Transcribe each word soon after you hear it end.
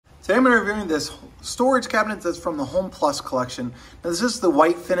Today I'm going to be reviewing this storage cabinet that's from the HomePlus collection. Now this is the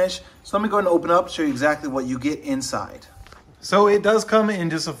white finish, so let me go ahead and open it up, show you exactly what you get inside. So it does come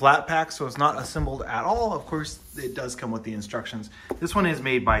in just a flat pack, so it's not assembled at all. Of course, it does come with the instructions. This one is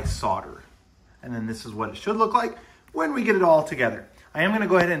made by Sauder, and then this is what it should look like when we get it all together. I am going to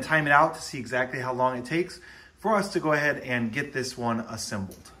go ahead and time it out to see exactly how long it takes for us to go ahead and get this one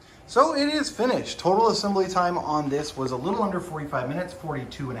assembled. So it is finished. Total assembly time on this was a little under 45 minutes,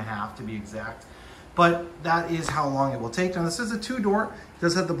 42.5 to be exact. But that is how long it will take. Now this is a two-door, it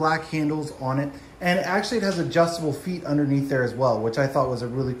does have the black handles on it, and actually it has adjustable feet underneath there as well, which I thought was a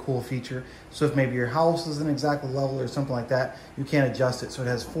really cool feature. So if maybe your house isn't exactly level or something like that, you can adjust it. So it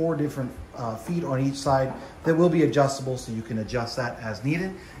has 4 different feet on each side that will be adjustable, so you can adjust that as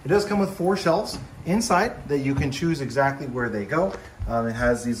needed. It does come with 4 shelves inside that you can choose exactly where they go. It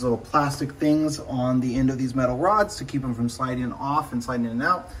has these little plastic things on the end of these metal rods to keep them from sliding off and sliding in and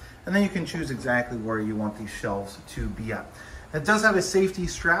out. And then you can choose exactly where you want these shelves to be at. It does have a safety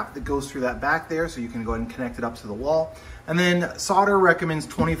strap that goes through that back there, so you can go ahead and connect it up to the wall. And then Sauder recommends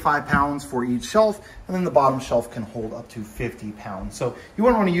 25 pounds for each shelf, and then the bottom shelf can hold up to 50 pounds. So you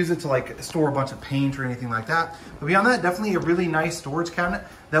wouldn't want to use it to like store a bunch of paint or anything like that. But beyond that, definitely a really nice storage cabinet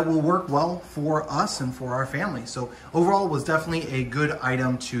that will work well for us and for our family. So overall, it was definitely a good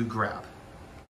item to grab.